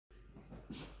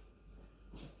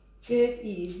Good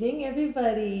evening,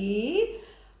 everybody.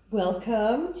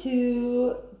 Welcome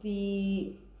to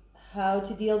the How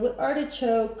to Deal with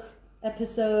Artichoke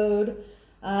episode.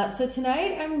 So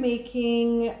tonight I'm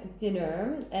making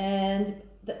dinner, and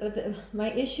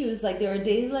my issue is like there are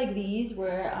days like these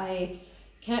where I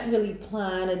can't really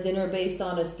plan a dinner based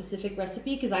on a specific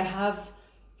recipe because I have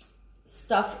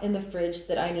stuff in the fridge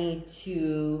that I need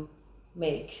to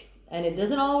make, and it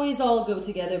doesn't always all go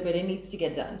together, but it needs to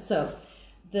get done. So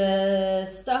the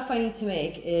stuff I need to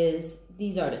make is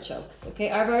these artichokes.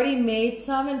 Okay, I've already made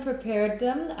some and prepared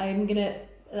them.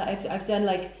 I've done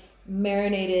like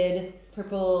marinated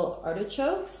purple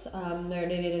artichokes,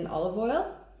 marinated in olive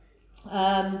oil.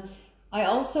 I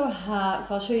also have,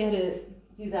 so I'll show you how to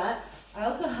do that. I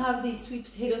also have these sweet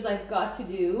potatoes I've got to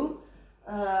do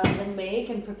and make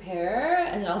and prepare,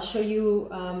 and I'll show you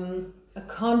a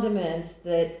condiment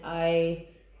that I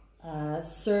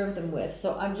serve them with.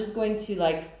 So I'm just going to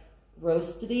like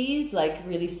roast these like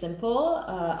really simple.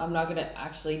 I'm not gonna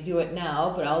actually do it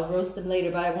now, but I'll roast them later.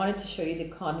 But I wanted to show you the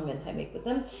condiment I make with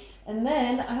them. And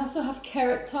then I also have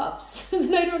carrot tops.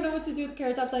 And I don't know what to do with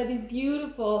carrot tops. I had these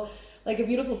beautiful, like a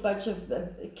beautiful bunch of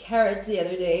carrots the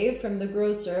other day from the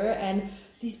grocer, and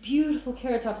these beautiful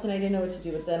carrot tops, and I didn't know what to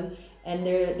do with them. And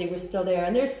they were still there,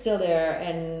 and they're still there,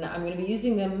 and I'm going to be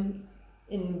using them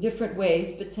in different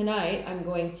ways. But tonight I'm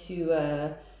going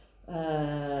to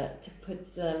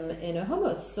put them in a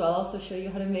hummus. So I'll also show you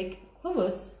how to make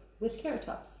hummus with carrot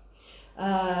tops.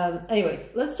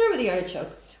 Anyways, let's start with the artichoke.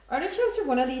 Artichokes are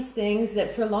one of these things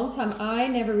that for a long time I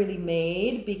never really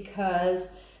made because,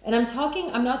 and I'm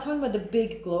not talking about the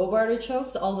big globe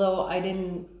artichokes, although I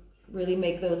didn't really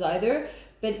make those either,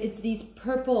 but it's these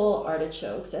purple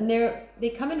artichokes, and they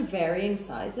come in varying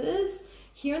sizes.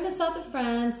 Here in the south of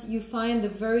France, you find the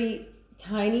very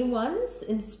tiny ones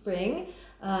in spring,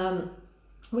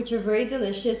 which are very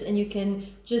delicious, and you can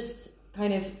just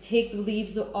kind of take the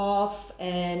leaves off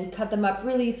and cut them up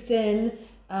really thin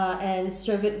and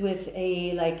serve it with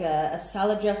a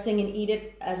salad dressing and eat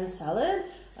it as a salad.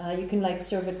 You can like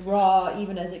serve it raw,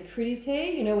 even as a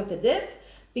crudité, you know, with a dip,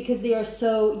 because they are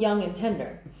so young and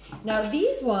tender. Now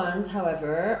these ones,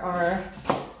 however, are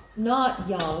not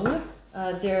young.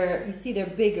 You see they're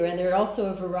bigger, and they're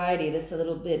also a variety that's a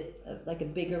little bit like a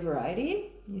bigger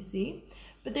variety, you see.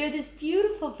 But they're this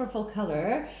beautiful purple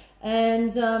color,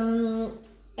 and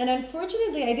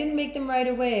unfortunately I didn't make them right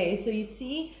away. So you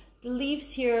see the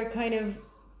leaves here are kind of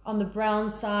on the brown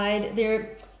side.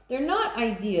 They're not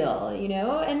ideal, you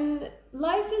know, and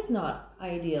life is not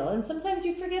ideal. And sometimes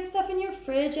you forget stuff in your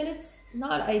fridge and it's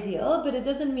not ideal, but it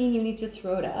doesn't mean you need to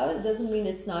throw it out. It doesn't mean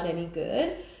it's not any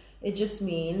good. It just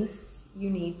means you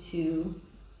need to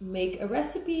make a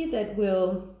recipe that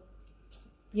will,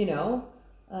 you know,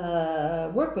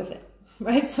 work with it,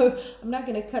 right? So I'm not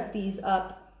going to cut these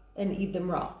up and eat them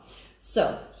raw.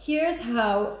 So here's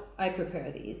how I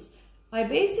prepare these. I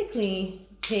basically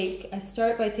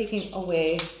start by taking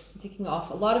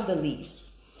off a lot of the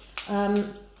leaves. And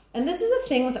this is the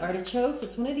thing with artichokes.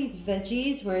 It's one of these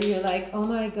veggies where you're like, oh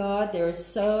my God, there is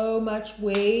so much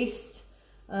waste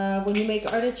when you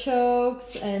make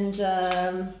artichokes. And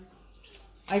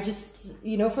I just,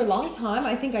 you know, for a long time,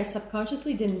 I think I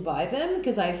subconsciously didn't buy them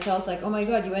because I felt like, oh my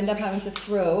God, you end up having to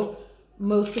throw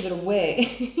most of it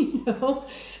away, you know,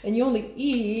 and you only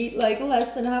eat like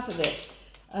less than half of it.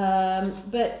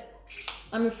 But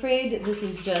I'm afraid this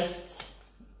is just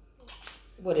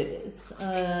what it is.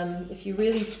 If you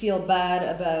really feel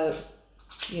bad about,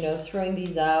 you know, throwing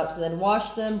these out, then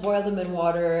wash them, boil them in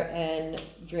water, and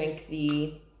drink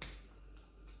the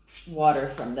water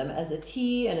from them as a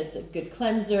tea, and it's a good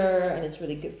cleanser, and it's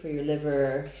really good for your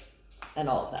liver and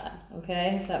all of that,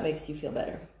 okay? If that makes you feel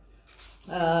better.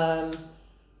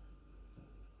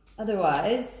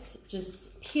 Otherwise,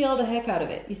 just peel the heck out of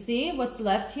it. You see, what's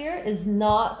left here is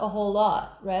not a whole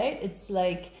lot, right? It's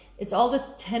like, it's all the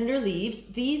tender leaves.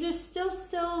 These are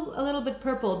still a little bit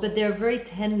purple, but they're very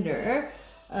tender.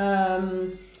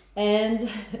 And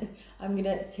I'm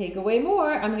gonna take away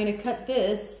more. I'm gonna cut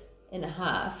this in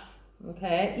half,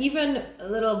 okay? Even a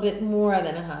little bit more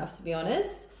than a half, to be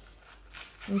honest.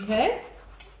 Okay?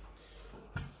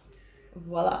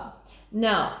 Voila.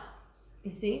 Now,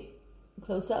 you see,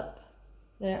 close up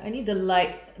there. I need the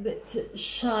light a bit to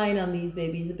shine on these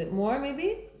babies a bit more,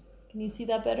 maybe. Can you see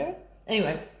that better?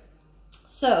 Anyway,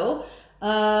 so,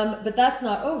 but that's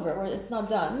not over, or it's not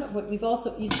done. What we've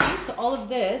also, you see, so all of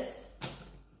this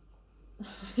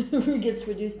gets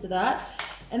reduced to that.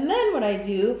 And then what I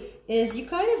do is you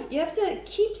have to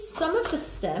keep some of the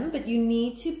stem, but you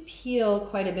need to peel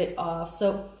quite a bit off.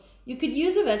 So You could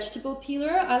use a vegetable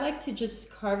peeler. I like to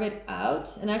just carve it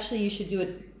out. And actually you should do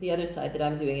it the other side that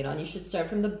I'm doing it on. You should start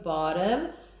from the bottom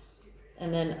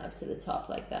and then up to the top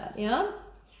like that, yeah?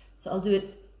 So I'll do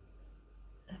it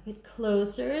a bit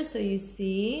closer so you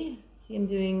see. See, I'm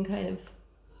doing kind of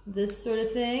this sort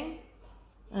of thing.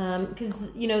 Because,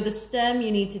 you know, the stem you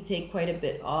need to take quite a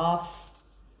bit off.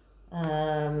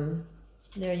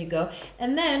 There you go.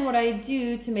 And then what I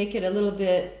do to make it a little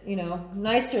bit, you know,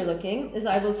 nicer looking is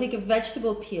I will take a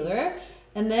vegetable peeler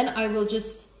and then I will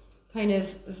just kind of,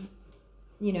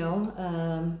 you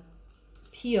know,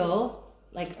 peel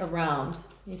like around,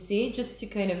 you see, just to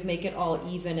kind of make it all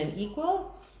even and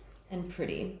equal and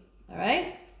pretty. All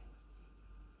right.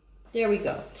 There we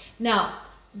go. Now,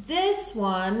 this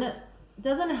one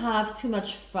doesn't have too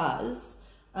much fuzz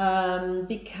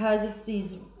because it's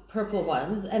these purple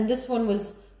ones, and this one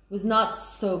was not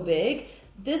so big.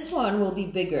 This one will be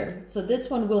bigger, so this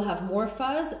one will have more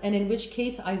fuzz, and in which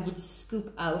case I would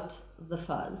scoop out the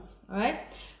fuzz. All right,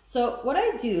 so what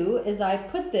I do is I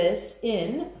put this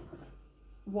in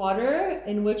water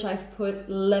in which I've put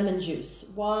lemon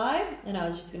juice. Why? And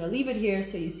I'm just gonna leave it here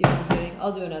so you see what I'm doing.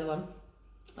 I'll do another one.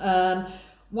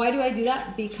 Why do I do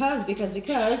that? Because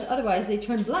otherwise they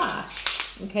turn black.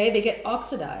 Okay, they get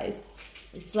oxidized.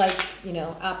 It's like, you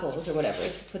know, apples or whatever.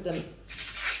 If you put them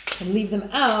and leave them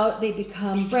out, they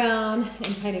become brown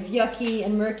and kind of yucky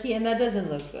and murky, and that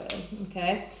doesn't look good,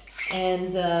 okay?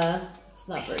 And it's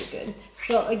not very good.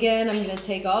 So again, I'm gonna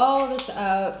take all this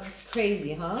out. It's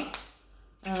crazy, huh?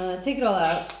 Take it all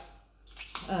out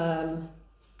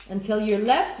until you're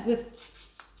left with,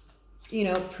 you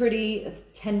know, pretty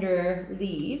tender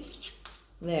leaves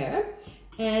there.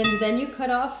 And then you cut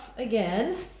off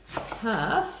again,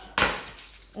 half.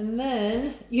 And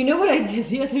then, you know what I did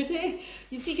the other day?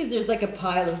 You see, because there's like a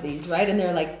pile of these, right? And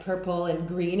they're like purple and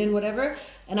green and whatever.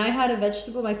 And I had a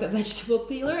vegetable, my vegetable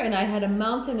peeler, and I had a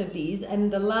mountain of these.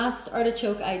 And the last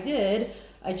artichoke I did,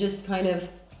 I just kind of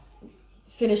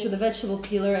finished with a vegetable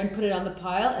peeler and put it on the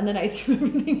pile. And then I threw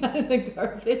everything out of the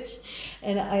garbage.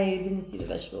 And I didn't see the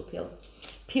vegetable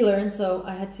peeler. And so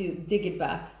I had to dig it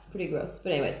back. It's pretty gross.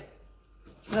 But anyways.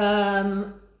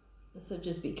 So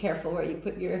just be careful where you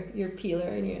put your peeler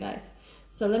and your knife.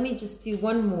 So let me just do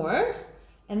one more.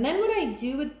 And then what I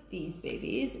do with these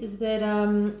babies is that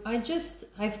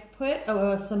I've put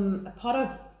a pot of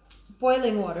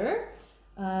boiling water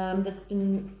that's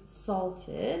been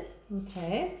salted.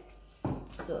 Okay.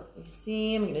 So you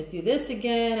see, I'm going to do this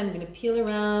again. I'm going to peel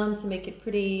around to make it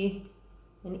pretty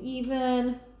and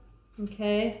even.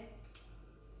 Okay.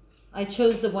 I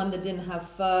chose the one that didn't have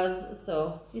fuzz.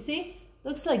 So you see?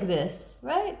 Looks like this,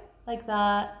 right? Like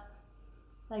that,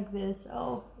 like this,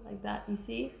 oh, like that, you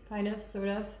see? Kind of, sort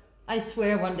of. I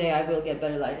swear one day I will get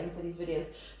better lighting for these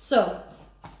videos. So,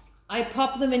 I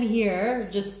pop them in here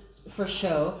just for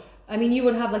show. I mean, you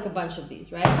would have like a bunch of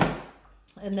these, right?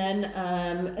 And then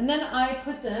I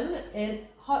put them in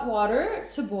hot water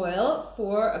to boil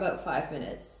for about 5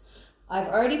 minutes. I've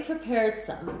already prepared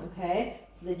some, okay?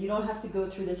 So that you don't have to go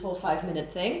through this whole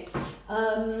 5-minute thing.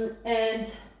 And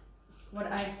what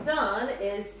I've done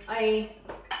is I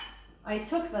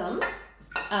took them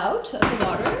out of the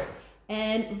water,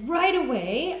 and right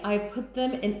away I put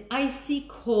them in icy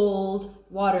cold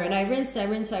water, and I rinse,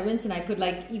 and I put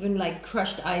like even like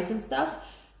crushed ice and stuff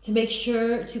to make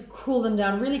sure to cool them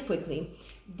down really quickly.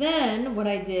 Then what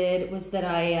I did was that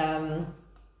I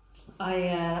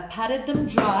patted them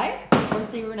dry once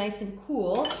they were nice and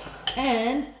cool,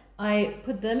 and I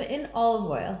put them in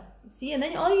olive oil. See, and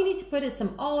then all you need to put is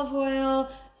some olive oil,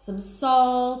 some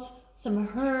salt, some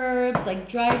herbs, like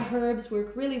dried herbs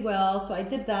work really well. So I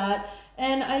did that,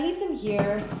 and I leave them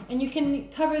here, and you can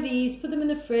cover these, put them in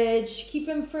the fridge, keep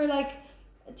them for like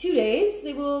 2 days.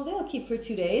 They'll keep for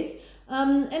 2 days.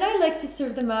 And I like to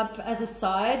serve them up as a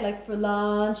side, like for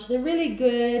lunch. They're really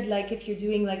good, like if you're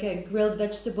doing like a grilled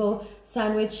vegetable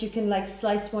sandwich, you can like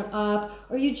slice one up,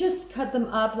 or you just cut them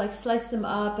up, like slice them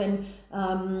up, and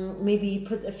maybe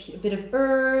put a bit of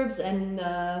herbs and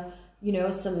you know,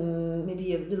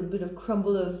 maybe a little bit of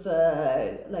crumble of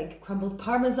like crumbled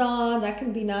Parmesan. That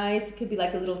can be nice. It could be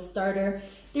like a little starter.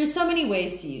 There's so many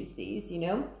ways to use these, you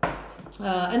know,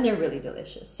 and they're really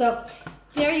delicious. So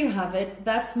there you have it.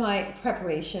 That's my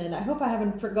preparation. I hope I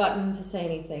haven't forgotten to say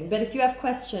anything, but if you have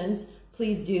questions,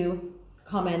 please do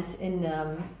comment in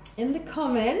the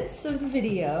comments of the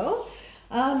video.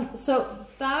 So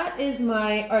that is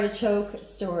my artichoke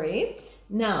story.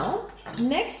 Now,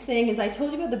 next thing is I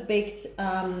told you about the baked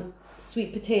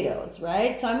sweet potatoes,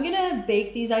 right? So I'm gonna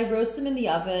bake these. I roast them in the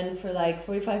oven for like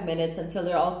 45 minutes until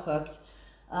they're all cooked.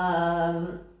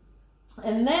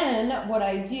 And then what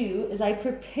I do is I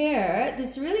prepare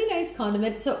this really nice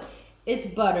condiment. So it's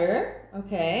butter,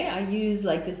 okay? I use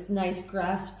like this nice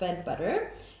grass-fed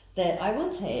butter that I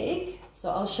will take. So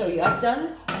I'll show you. I've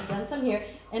done some here,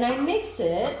 and I mix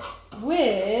it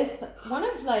with one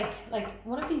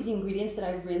of these ingredients that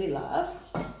I really love,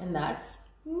 and that's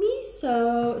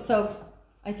miso. So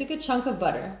I took a chunk of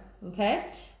butter, okay?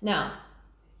 Now,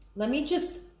 let me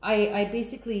just, I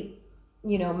basically,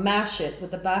 you know, mash it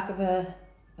with the back of a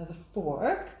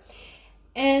fork.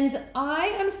 And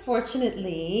I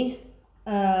unfortunately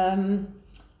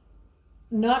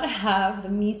not have the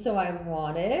miso I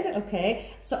wanted,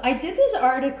 okay? So I did this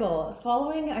article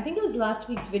following, I think it was last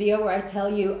week's video, where I tell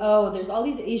you, oh, there's all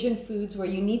these Asian foods where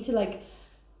you need to like,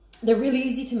 they're really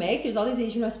easy to make. There's all these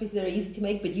Asian recipes that are easy to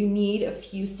make, but you need a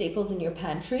few staples in your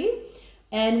pantry.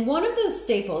 And one of those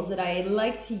staples that I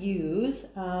like to use,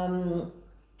 and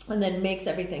then makes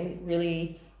everything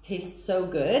really taste so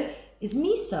good, is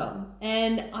miso.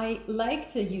 And I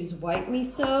like to use white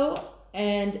miso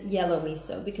and yellow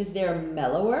miso because they're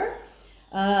mellower.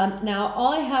 Now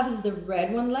all I have is the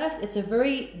red one left. It's a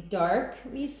very dark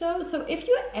miso. So if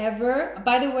you ever,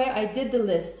 by the way, I did the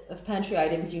list of pantry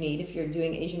items you need if you're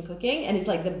doing Asian cooking, and it's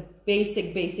like the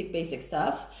basic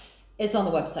stuff. It's on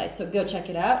the website, so go check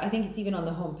it out. I think it's even on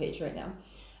the homepage right now.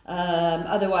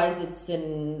 Otherwise it's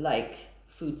in like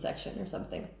food section or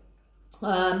something.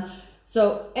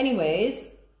 So anyways,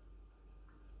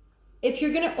 if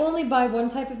you're gonna only buy one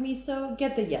type of miso,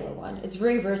 get the yellow one. It's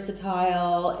very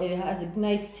versatile. It has a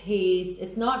nice taste.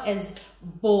 It's not as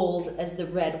bold as the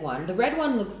red one. The red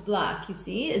one looks black, you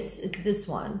see? It's this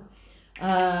one.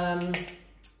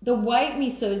 The white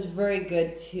miso is very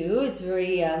good too. It's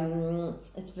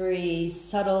very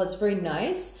subtle. It's very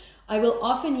nice. I will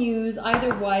often use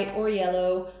either white or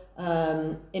yellow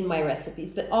in my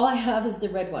recipes, but all I have is the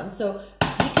red one. So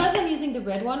because I'm using the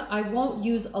red one, I won't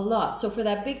use a lot. So for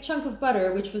that big chunk of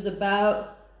butter, which was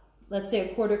about, let's say,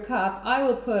 a quarter cup, I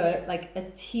will put like a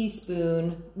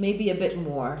teaspoon, maybe a bit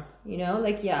more, you know,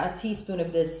 like, yeah, a teaspoon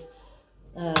of this.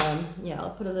 Yeah,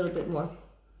 I'll put a little bit more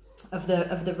of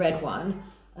the red one.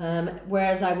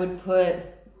 Whereas I would put,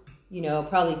 you know,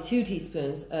 probably 2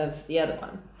 teaspoons of the other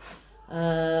one.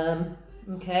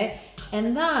 Okay,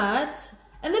 and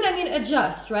then I mean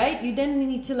adjust, right? You then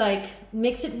need to like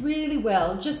mix it really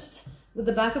well, just with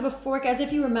the back of a fork, as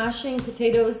if you were mashing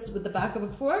potatoes with the back of a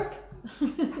fork.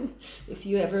 If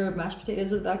you ever mash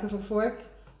potatoes with the back of a fork,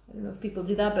 I don't know if people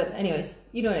do that, but anyways,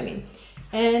 you know what I mean.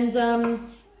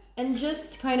 And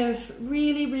just kind of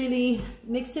really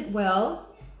mix it well.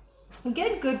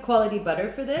 Get good quality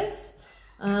butter for this,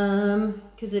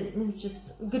 because it's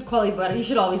just good quality butter. You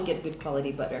should always get good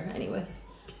quality butter anyways.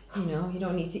 You know, you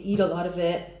don't need to eat a lot of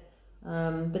it.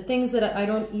 The things that I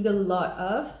don't eat a lot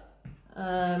of,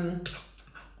 and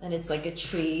it's like a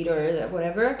treat or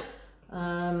whatever,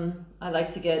 I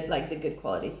like to get like the good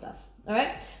quality stuff. All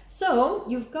right, so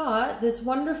you've got this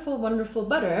wonderful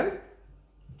butter.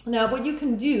 Now what you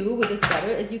can do with this butter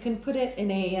is you can put it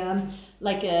in a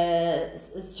like a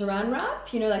saran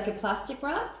wrap, you know, like a plastic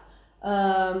wrap,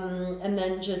 and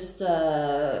then just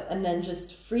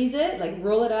freeze it, like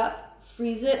roll it up,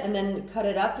 freeze it, and then cut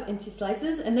it up into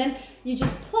slices, and then you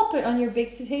just plop it on your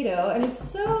baked potato, and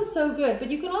it's so good.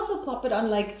 But you can also plop it on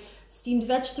like steamed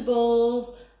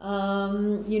vegetables,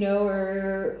 you know,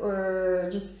 or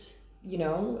just, you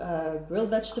know,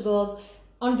 grilled vegetables,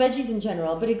 on veggies in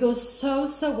general. But it goes so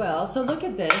well. So look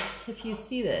at this. If you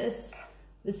see this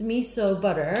miso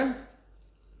butter,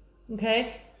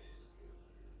 okay,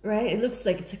 right? It looks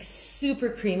like it's like super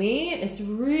creamy. It's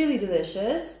really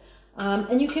delicious.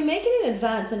 And you can make it in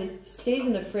advance and it stays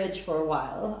in the fridge for a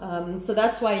while. So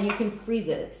that's why you can freeze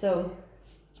it. So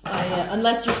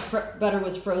unless your butter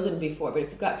was frozen before, but if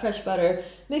you've got fresh butter,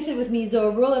 mix it with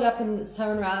miso, roll it up in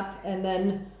saran wrap, and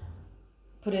then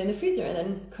put it in the freezer, and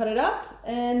then cut it up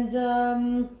and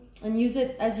use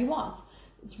it as you want.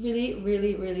 It's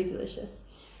really delicious.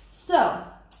 So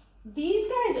these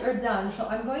guys are done. So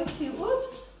I'm going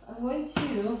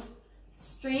to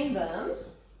strain them.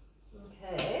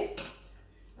 Okay,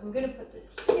 I'm gonna put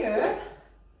this here.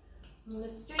 I'm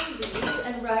gonna strain these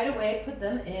and right away put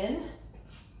them in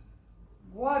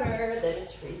water that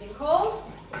is freezing cold.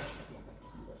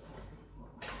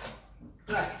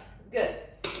 Right, good.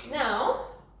 Now,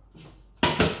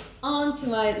 on to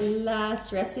my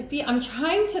last recipe. I'm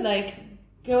trying to like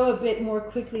go a bit more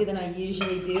quickly than I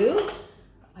usually do.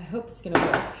 I hope it's gonna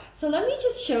work. So let me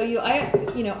just show you.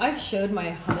 I've showed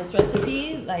my hummus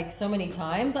recipe like so many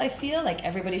times. I feel like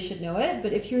everybody should know it.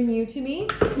 But if you're new to me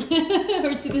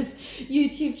or to this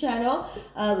YouTube channel,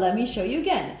 let me show you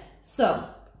again. So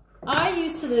I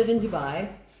used to live in Dubai,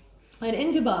 and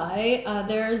in Dubai,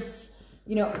 there's,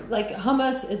 you know, like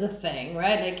hummus is a thing,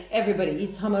 right? Like everybody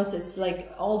eats hummus. It's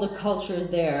like all the cultures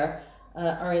there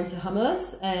are into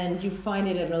hummus, and you find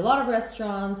it in a lot of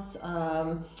restaurants,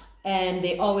 and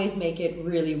they always make it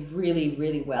really, really,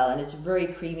 really well, and it's very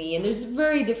creamy, and there's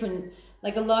very different,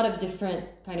 like a lot of different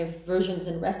kind of versions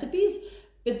and recipes,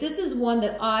 but this is one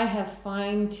that I have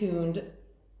fine-tuned,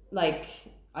 like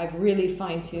I've really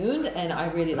fine-tuned, and I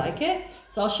really like it.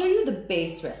 So I'll show you the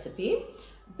base recipe.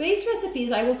 Base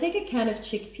recipes, I will take a can of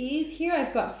chickpeas. Here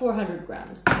I've got 400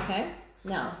 grams, okay?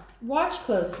 Now, watch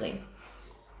closely,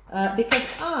 because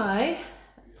I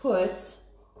put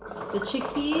the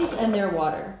chickpeas and their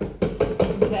water,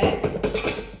 okay?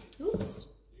 Oops.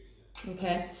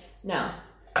 Okay, now,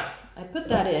 I put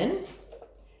that in.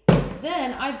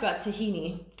 Then I've got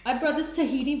tahini. I brought this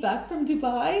tahini back from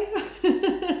Dubai.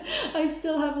 I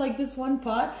still have like this one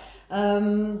pot.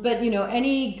 But you know,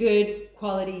 any good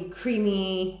quality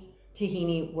creamy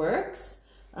tahini works.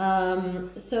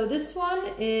 So this one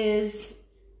is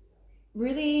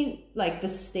really like the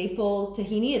staple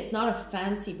tahini. It's not a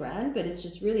fancy brand, but it's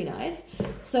just really nice.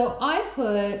 So I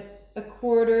put a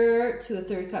quarter to a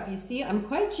third cup. You see, I'm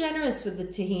quite generous with the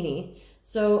tahini.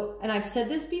 So, and I've said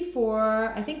this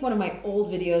before, I think one of my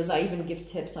old videos, I even give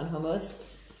tips on hummus.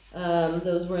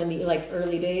 Those were in the like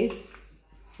early days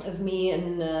of me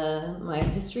and my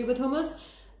history with hummus.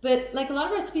 But like a lot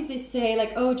of recipes, they say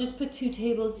like, oh, just put 2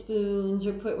 tablespoons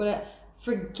or put whatever.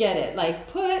 Forget it. Like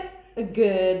put a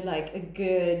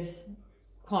good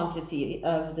quantity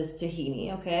of this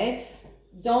tahini, okay?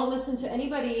 Don't listen to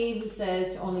anybody who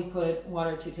says to only put 1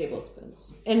 or 2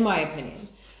 tablespoons, in my opinion.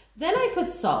 Then I put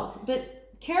salt, but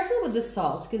careful with the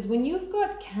salt, because when you've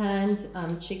got canned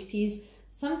chickpeas,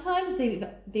 sometimes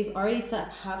they've already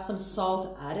have some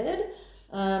salt added.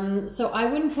 So I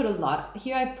wouldn't put a lot.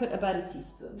 Here I put about a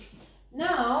teaspoon.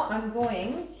 Now I'm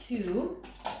going to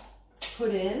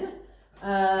put in,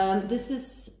 this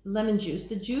is lemon juice,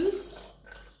 the juice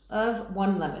of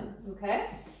 1 lemon, okay?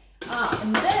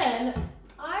 And then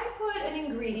I put an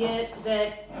ingredient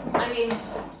that, I mean,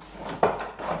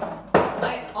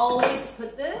 I always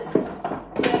put this,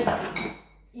 but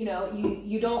you know,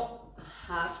 you don't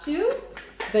have to,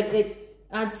 but it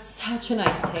adds such a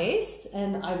nice taste,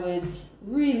 and I would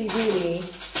really, really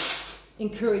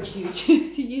encourage you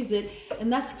to use it,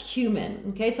 and that's cumin,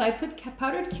 okay? So I put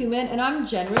powdered cumin, and I'm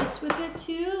generous with it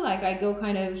too, like I go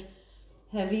kind of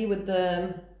heavy with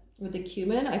the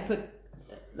cumin. I put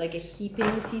like a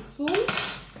heaping teaspoon.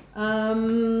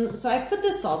 So I've put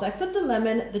the salt, I've put the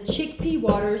lemon, the chickpea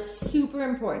water is super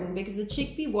important, because the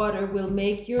chickpea water will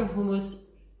make your hummus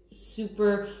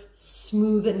super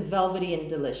smooth and velvety and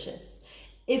delicious.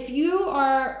 If you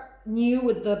are new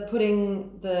with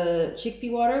putting the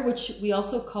chickpea water, which we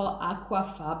also call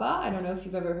aquafaba, I don't know if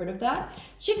you've ever heard of that.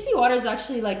 Chickpea water is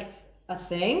actually like a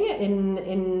thing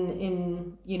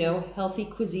in you know, healthy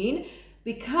cuisine,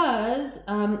 because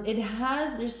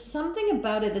there's something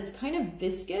about it that's kind of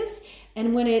viscous,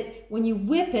 and when you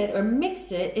whip it or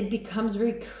mix it, it becomes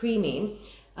very creamy,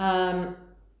 and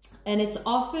it's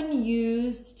often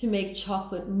used to make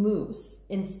chocolate mousse.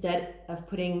 Instead of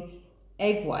putting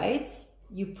egg whites,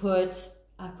 you put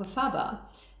aquafaba,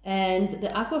 and the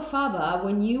aquafaba,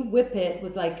 when you whip it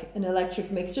with like an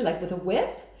electric mixer, like with a whip,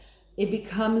 it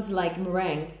becomes like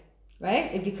meringue.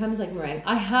 Right? It becomes like meringue.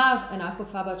 I have an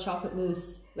aquafaba chocolate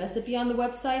mousse recipe on the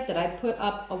website that I put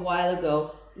up a while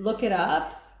ago. Look it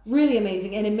up. Really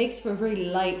amazing. And it makes for a very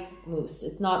light mousse.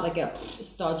 It's not like a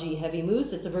stodgy, heavy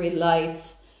mousse. It's a very light,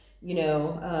 you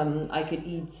know, I could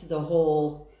eat the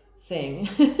whole thing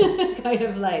kind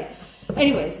of light.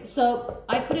 Anyways, so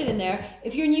I put it in there.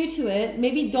 If you're new to it,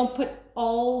 maybe don't put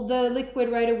all the liquid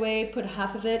right away. Put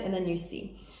half of it and then you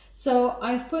see. So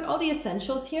I've put all the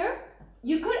essentials here.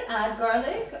 You could add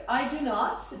garlic. I do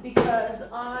not, because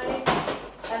I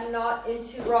am not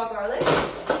into raw garlic,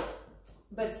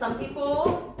 but some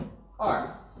people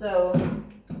are. So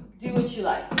do what you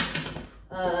like.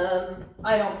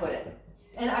 I don't put it.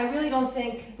 And I really don't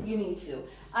think you need to.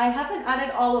 I haven't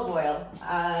added olive oil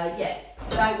yet,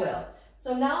 but I will.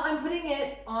 So now I'm putting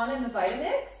it on in the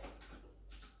Vitamix.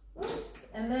 Oops.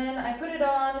 And then I put it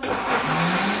on.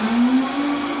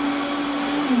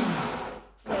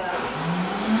 Yeah.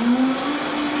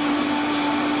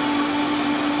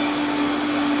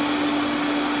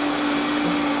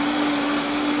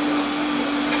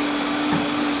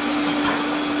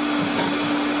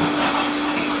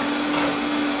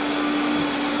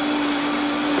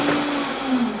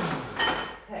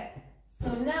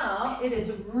 It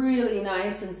is really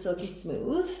nice and silky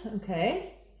smooth.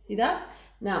 Okay, see that?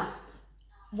 Now,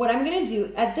 what I'm gonna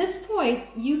do at this point,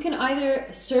 you can either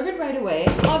serve it right away,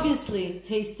 obviously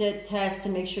taste it, test,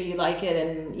 and make sure you like it,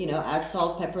 and you know, add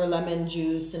salt, pepper, lemon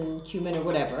juice, and cumin or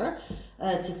whatever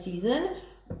to season.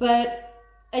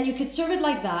 And you could serve it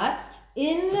like that.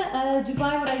 In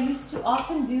Dubai, what I used to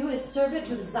often do is serve it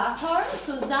with za'atar.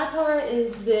 So za'atar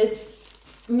is this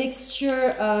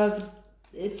mixture of,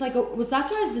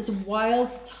 za'atar is this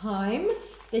wild thyme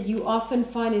that you often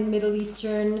find in Middle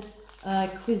Eastern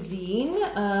cuisine,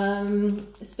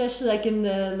 especially like in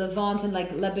the Levant and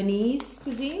like Lebanese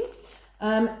cuisine.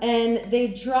 And they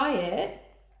dry it.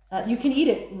 You can eat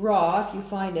it raw if you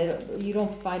find it. You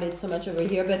don't find it so much over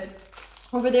here, but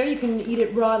over there you can eat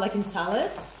it raw like in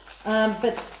salads.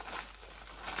 But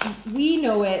we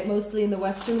know it mostly in the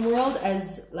Western world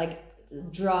as like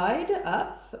dried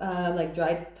up, like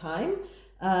dried thyme.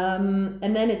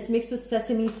 And then it's mixed with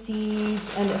sesame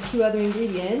seeds and a few other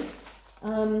ingredients.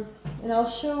 And I'll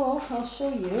show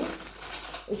you,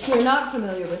 if you're not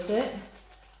familiar with it,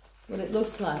 what it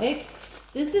looks like.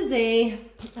 This is a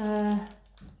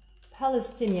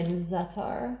Palestinian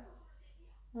za'atar.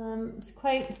 It's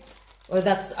quite, or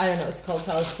that's, I don't know, it's called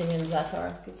Palestinian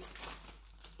za'atar because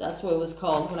that's what it was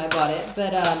called when I bought it,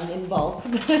 but in bulk.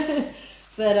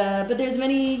 But there's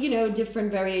many, you know,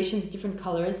 different variations, different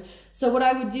colors. So what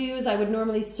I would do is I would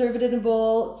normally serve it in a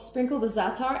bowl, sprinkle with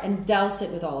za'atar, and douse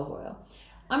it with olive oil.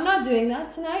 I'm not doing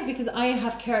that tonight because I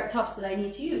have carrot tops that I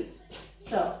need to use.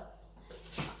 So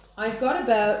I've got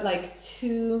about like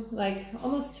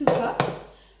almost 2 cups.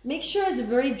 Make sure it's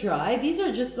very dry. These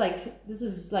are just like, this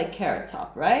is like carrot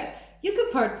top, right? You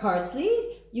could put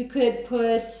parsley, you could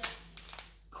put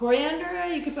coriander,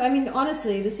 you could put, I mean,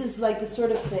 honestly, this is like the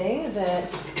sort of thing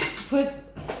that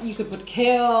you could put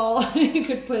kale, you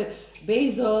could put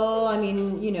basil, I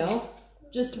mean, you know,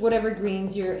 just whatever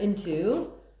greens you're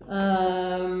into.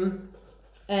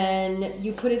 And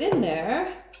you put it in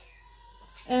there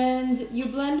and you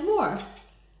blend more.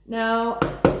 Now,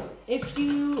 if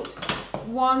you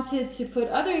wanted to put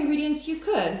other ingredients, you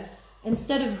could.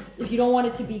 Instead of, if you don't want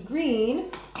it to be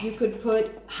green, you could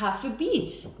put half a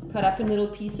beet cut up in little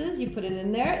pieces. You put it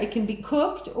in there. It can be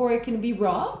cooked or it can be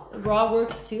raw. Raw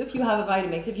works too if you have a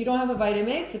Vitamix. If you don't have a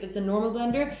Vitamix, if it's a normal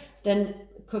blender, then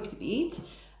cooked beet.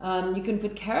 You can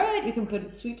put carrot, you can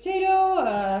put sweet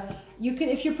potato, you can,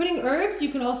 if you're putting herbs, you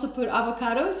can also put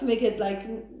avocado to make it like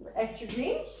extra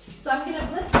green. So I'm gonna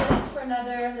blitz this for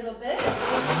another little bit.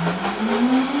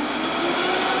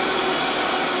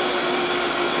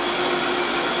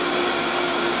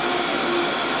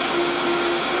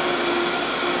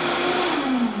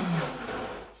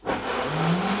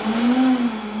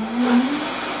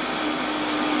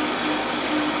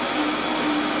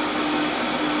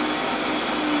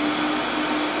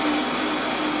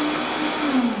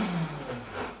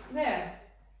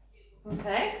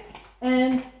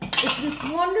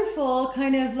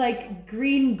 Kind of like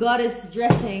green goddess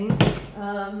dressing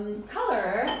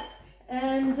color,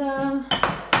 and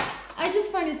I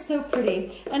just find it so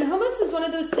pretty. And hummus is one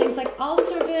of those things, like I'll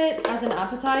serve it as an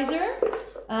appetizer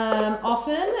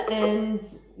often, and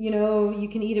you know, you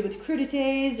can eat it with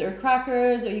crudités or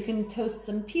crackers, or you can toast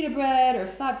some pita bread or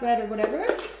flatbread or whatever.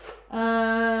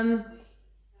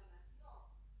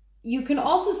 You can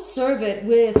also serve it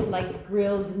with like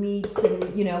grilled meats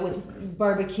and, you know, with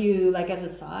barbecue, like as a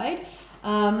side.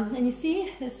 And you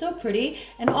see, it's so pretty.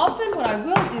 And often what I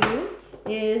will do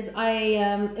is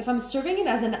if I'm serving it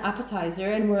as an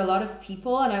appetizer and we're a lot of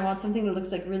people and I want something that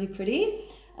looks like really pretty,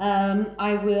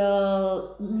 I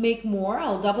will make more.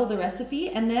 I'll double the recipe,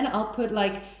 and then I'll put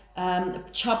like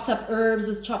chopped up herbs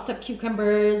with chopped up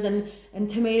cucumbers and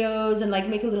tomatoes, and like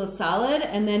make a little salad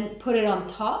and then put it on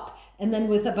top. And then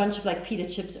with a bunch of like pita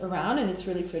chips around, and it's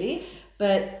really pretty.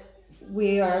 But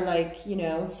we are like, you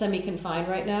know, semi-confined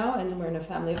right now, and we're in a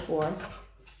family of 4.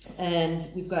 And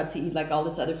we've got to eat like all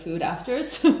this other food after.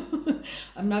 So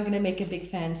I'm not gonna make a big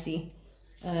fancy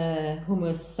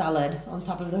hummus salad on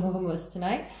top of the hummus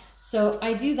tonight. So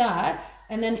I do that,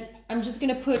 and then I'm just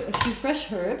gonna put a few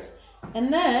fresh herbs,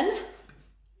 and then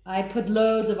I put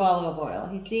loads of olive oil,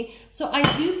 you see? So I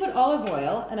do put olive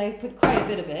oil, and I put quite a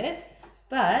bit of it.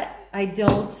 But I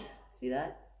don't, see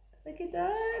that? Look at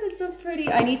that, it's so pretty.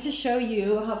 I need to show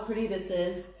you how pretty this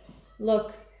is.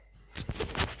 Look,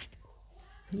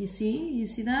 you see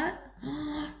that?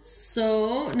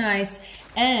 So nice.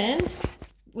 And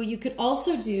what you could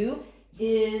also do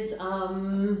is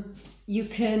you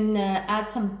can add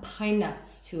some pine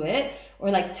nuts to it, or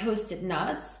like toasted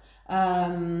nuts.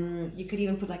 You could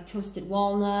even put like toasted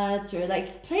walnuts, or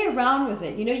like play around with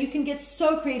it. You know, you can get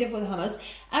so creative with hummus.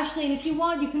 Actually, and if you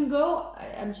want, you can go,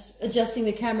 I'm just adjusting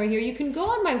the camera here. You can go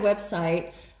on my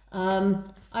website.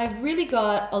 I've really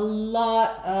got a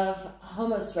lot of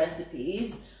hummus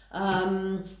recipes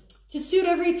to suit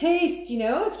every taste, you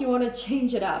know, if you want to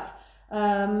change it up.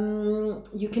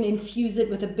 You can infuse it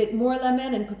with a bit more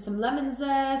lemon and put some lemon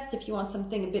zest. If you want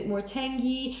something a bit more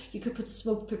tangy, you could put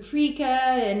smoked paprika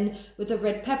and with a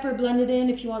red pepper blended in.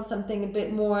 If you want something a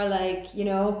bit more like, you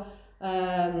know,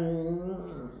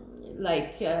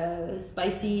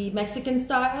 spicy Mexican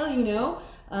style, you know,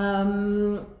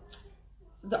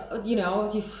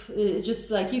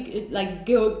 just like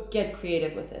go get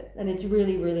creative with it, and it's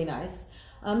really, really nice.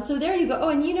 So there you go. Oh,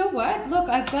 and you know what? Look,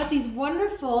 I've got these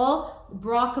wonderful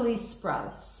broccoli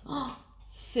sprouts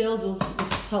filled with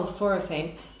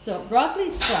sulforaphane. So broccoli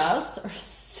sprouts are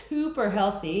super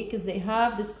healthy because they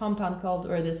have this compound called,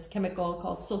 or this chemical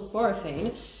called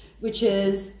sulforaphane, which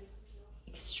is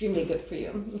extremely good for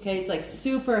you. Okay, it's like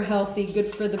super healthy,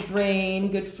 good for the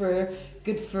brain, good for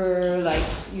like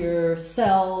your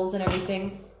cells and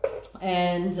everything.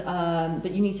 And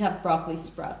but you need to have broccoli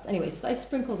sprouts. Anyway, so I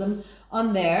sprinkle them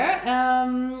on there,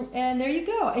 and there you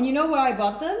go. And you know where I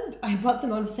bought them? I bought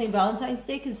them on St. Valentine's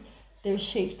Day because they're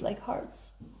shaped like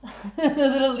hearts. The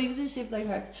little leaves are shaped like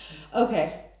hearts.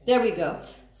 Okay, there we go.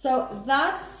 So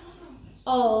that's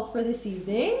all for this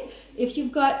evening. If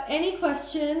you've got any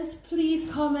questions, please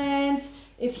comment.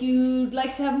 If you'd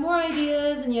like to have more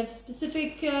ideas and you have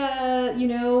specific,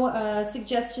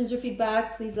 suggestions or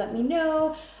feedback, please let me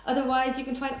know. Otherwise, you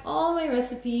can find all my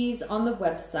recipes on the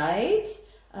website.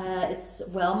 It's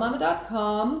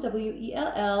wellmama.com,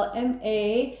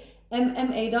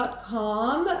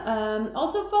 WELLMAMMA.com.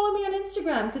 Also follow me on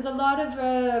Instagram because a lot of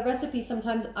recipes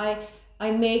sometimes I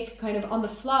make kind of on the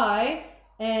fly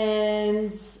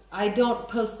and I don't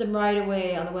post them right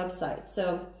away on the website.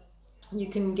 So you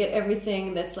can get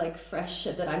everything that's like fresh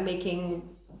that I'm making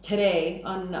today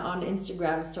on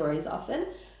Instagram stories often.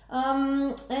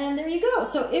 And there you go.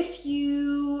 So if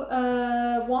you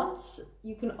want,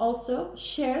 you can also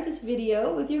share this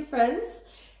video with your friends,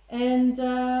 and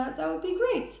that would be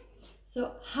great.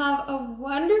 So have a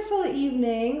wonderful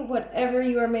evening, whatever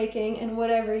you are making and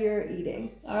whatever you're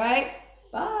eating. All right,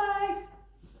 bye.